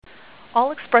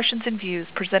All expressions and views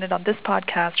presented on this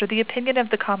podcast are the opinion of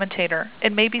the commentator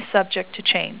and may be subject to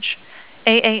change.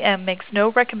 AAM makes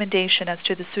no recommendation as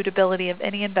to the suitability of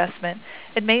any investment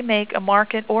and may make a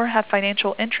market or have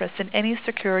financial interest in any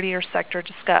security or sector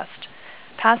discussed.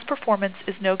 Past performance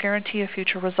is no guarantee of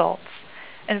future results.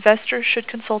 Investors should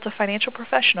consult a financial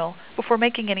professional before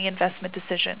making any investment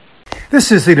decision.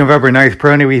 This is the November 9th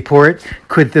Peroni Report.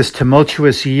 Could this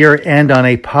tumultuous year end on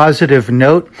a positive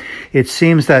note? It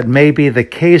seems that may be the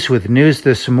case with news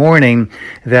this morning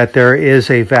that there is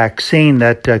a vaccine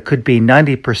that could be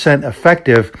 90%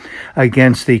 effective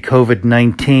against the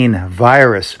COVID-19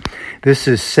 virus. This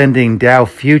is sending Dow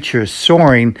futures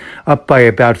soaring up by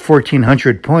about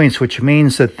 1,400 points, which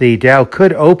means that the Dow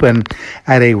could open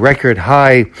at a record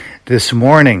high this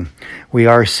morning. We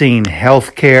are seeing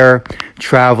healthcare,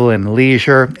 travel and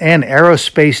leisure, and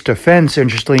aerospace defense,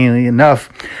 interestingly enough,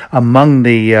 among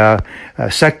the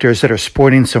sectors that are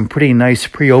sporting some pretty nice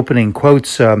pre-opening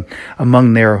quotes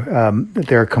among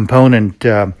their component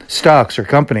stocks or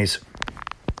companies.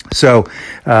 So,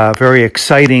 very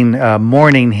exciting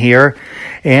morning here,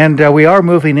 and we are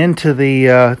moving into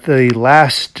the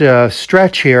last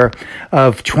stretch here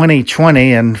of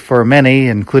 2020. And for many,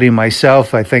 including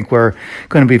myself, I think we're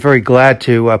going to be very glad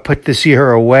to put this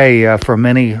year away for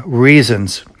many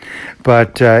reasons.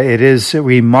 But it is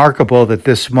remarkable that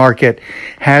this market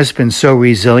has been so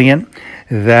resilient,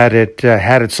 that it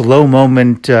had its low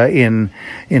moment in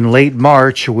late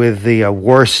March with the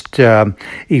worst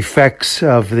effects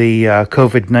of the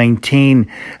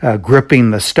COVID-19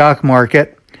 gripping the stock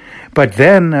market. But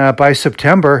then by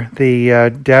September, the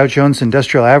Dow Jones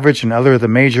Industrial Average and other of the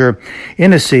major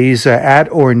indices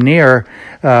at or near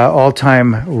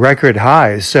all-time record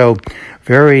highs. So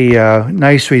very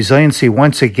nice resiliency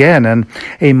once again, and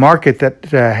a market that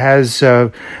has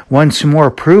once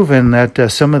more proven that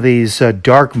some of these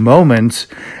dark moments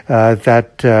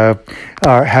that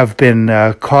have been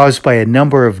caused by a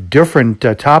number of different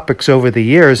topics over the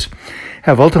years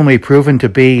have ultimately proven to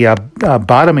be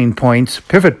bottoming points,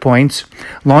 pivot points,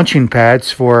 launching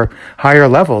pads for higher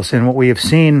levels. And what we have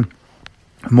seen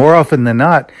more often than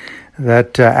not,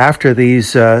 that after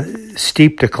these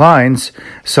steep declines,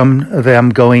 some of them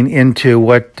going into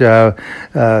what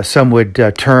some would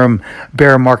term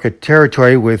bear market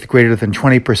territory with greater than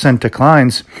 20%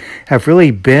 declines, have really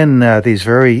been these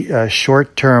very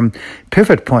short-term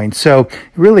pivot points. So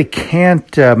you really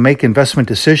can't make investment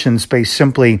decisions based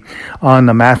simply on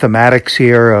the mathematics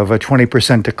here of a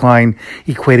 20% decline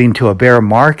equating to a bear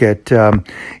market.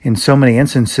 In so many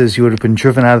instances, you would have been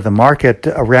driven out of the market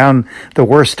around the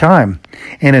worst time.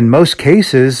 And in most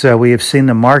cases, we have seen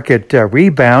the market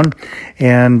rebound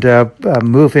and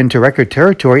move into record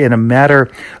territory in a matter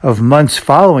of months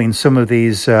following some of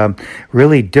these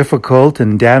really difficult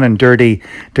and down and dirty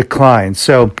declines.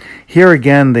 So here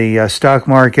again, the stock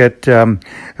market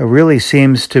really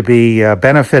seems to be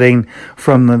benefiting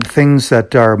from the things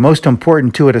that are most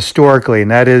important to it historically,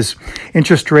 and that is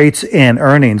interest rates and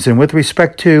earnings. And with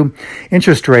respect to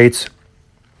interest rates,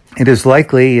 it is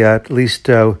likely, at least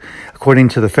according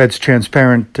to the Fed's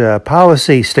transparent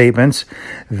policy statements,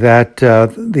 that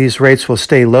these rates will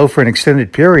stay low for an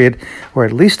extended period, or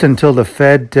at least until the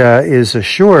Fed is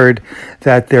assured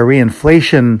that their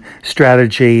reinflation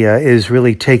strategy is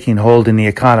really taking hold in the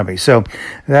economy. So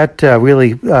that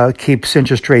really keeps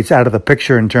interest rates out of the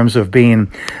picture in terms of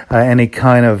being any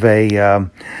kind of a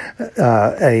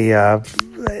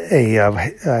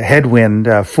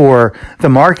headwind for the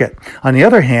market. On the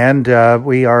other hand,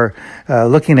 we are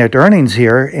looking at earnings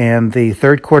here, and the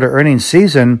third quarter earnings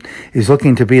season is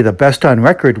looking to be the best on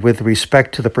record with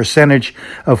respect to the percentage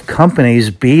of companies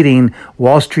beating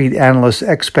Wall Street analysts'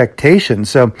 expectations.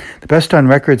 So the best on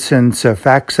record since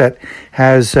FactSet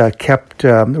has kept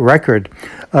record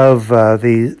of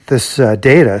this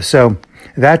data. So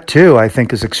that, too, I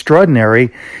think, is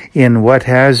extraordinary in what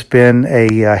has been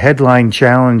a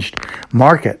headline-challenged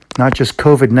market. Not just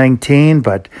COVID-19,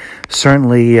 but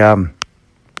certainly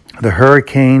the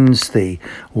hurricanes, the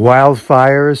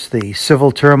wildfires, the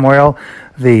civil turmoil,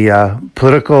 the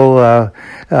political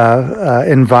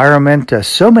environment,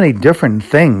 so many different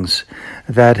things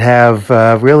that have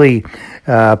really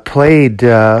played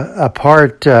a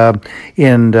part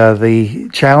in the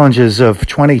challenges of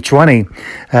 2020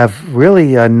 have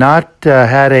really not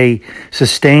had a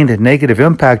sustained negative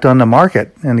impact on the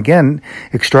market. And again,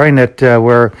 extraordinary that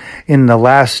we're in the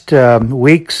last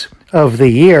weeks of the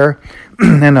year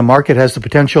and the market has the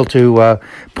potential to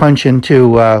punch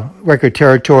into record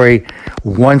territory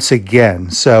once again.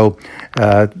 So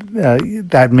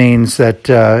that means that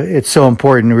it's so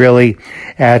important, really,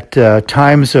 at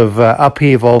times of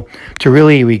upheaval, to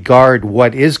really regard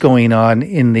what is going on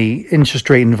in the interest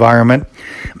rate environment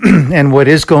and what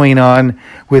is going on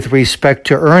with respect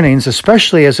to earnings,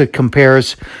 especially as it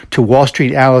compares to Wall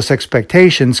Street analyst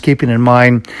expectations, keeping in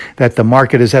mind that the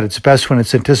market is at its best when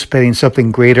it's anticipating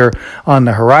something greater on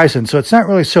the horizon. So it's not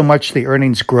really so much the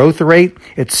earnings growth rate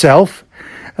itself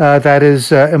that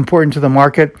is important to the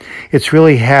market. It's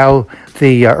really how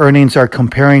the earnings are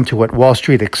comparing to what Wall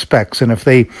Street expects. And if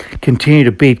they continue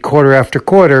to beat quarter after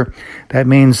quarter, that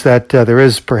means that there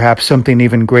is perhaps something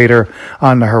even greater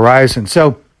on the horizon.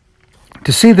 So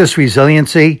to see this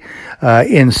resiliency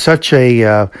in such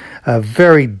a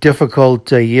very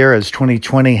difficult year as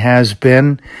 2020 has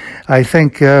been, I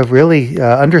think really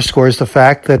underscores the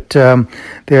fact that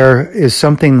there is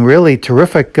something really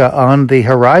terrific on the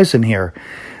horizon here.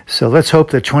 So let's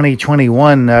hope that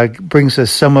 2021 brings us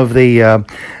some of the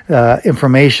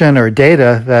information or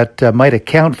data that might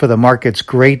account for the market's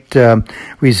great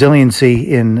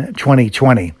resiliency in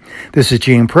 2020. This is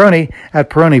Gene Peroni at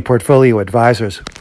Peroni Portfolio Advisors.